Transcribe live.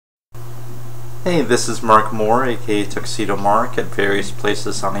Hey, this is Mark Moore, aka Tuxedo Mark, at various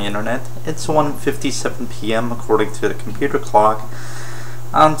places on the internet. It's 1:57 p.m. according to the computer clock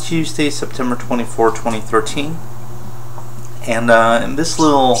on Tuesday, September 24, 2013. And in this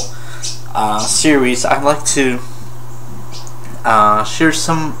little series, I'd like to share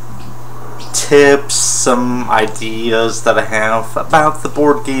some tips, some ideas that I have about the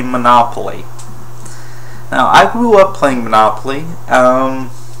board game Monopoly. Now, I grew up playing Monopoly.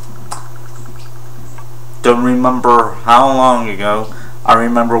 Don't remember how long ago. I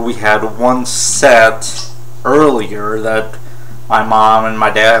remember we had one set earlier that my mom and my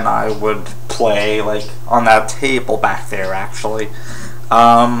dad and I would play, like on that table back there. Actually,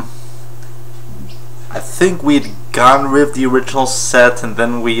 I think we'd gotten rid of the original set and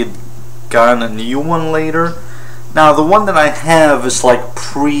then we'd gotten a new one later. Now the one that I have is like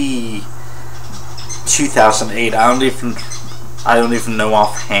pre 2008. I don't even know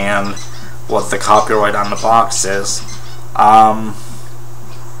offhand what the copyright on the box is.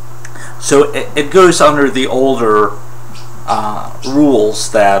 So it goes under the older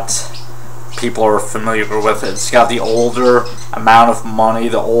rules that people are familiar with. It's got the older amount of money,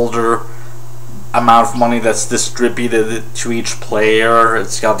 that's distributed to each player.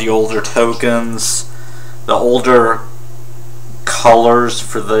 It's got the older tokens, the older colors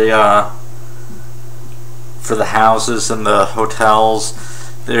for the houses and the hotels.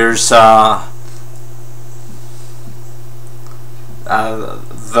 There's the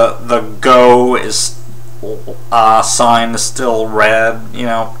go is sign is still red, you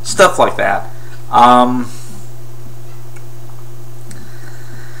know, stuff like that.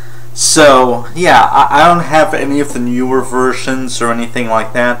 So yeah, I don't have any of the newer versions or anything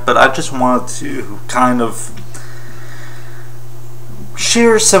like that, but I just wanted to kind of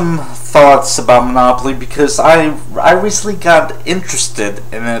share some thoughts about Monopoly because I recently got interested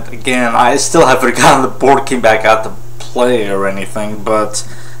in it again. I still haven't gotten the board game back out to play or anything, but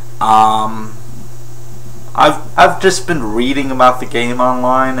I've just been reading about the game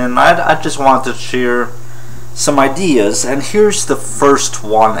online, and I just wanted to share some ideas. And here's the first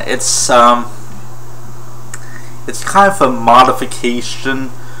one. It's kind of a modification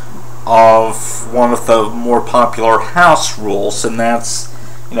of one of the more popular house rules, and that's,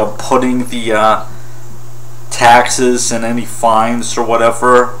 you know, putting the taxes and any fines or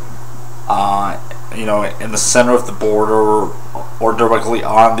whatever, you know, in the center of the board or directly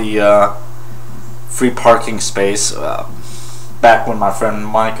on the free parking space. Back when my friend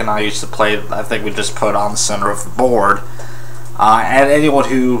Mike and I used to play, I think we just put it on the center of the board, and anyone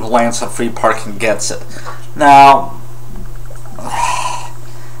who lands on free parking gets it. Now,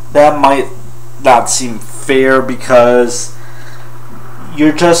 that might not seem fair because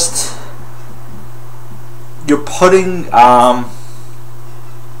you're putting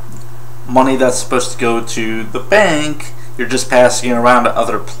money that's supposed to go to the bank, you're just passing it around to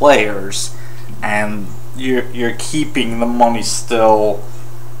other players, and you're keeping the money still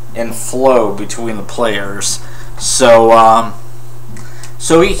in flow between the players. So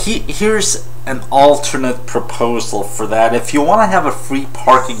here's an alternate proposal for that. If you want to have a free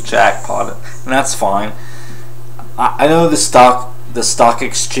parking jackpot, and that's fine. I know the stock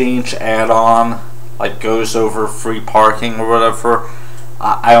exchange add-on like goes over free parking or whatever.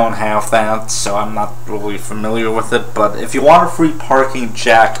 I don't have that, so I'm not really familiar with it. But if you want a free parking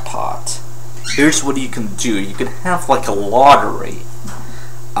jackpot, here's what you can do. You can have like a lottery.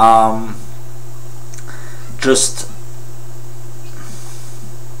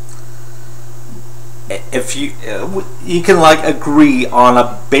 If you can like agree on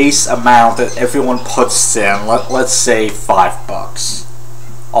a base amount that everyone puts in. Let's say $5.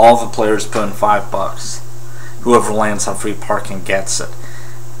 All the players put in $5. Whoever lands on free parking gets it.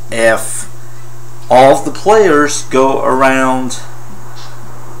 If all of the players go around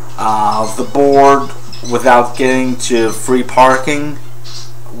the board without getting to free parking,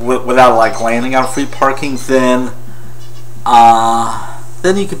 without like landing on free parking, then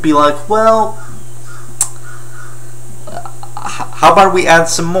you could be like, well, how about we add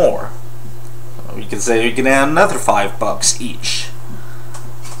some more? You can say you can add another $5 each.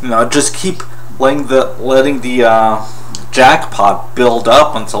 You know, just keep letting the jackpot build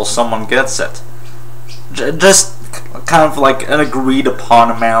up until someone gets it. Just kind of like an agreed upon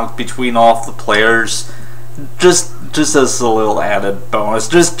amount between all of the players. Just as a little added bonus.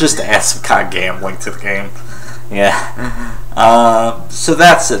 Just to add some kind of gambling to the game. Yeah. So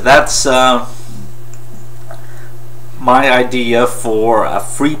that's it. That's my idea for a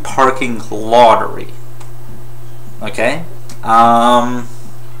free parking lottery. Okay?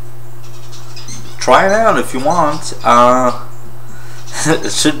 Try it out if you want.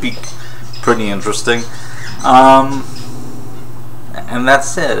 It should be pretty interesting. And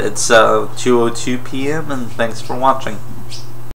that's it. It's 2:02 p.m. and thanks for watching.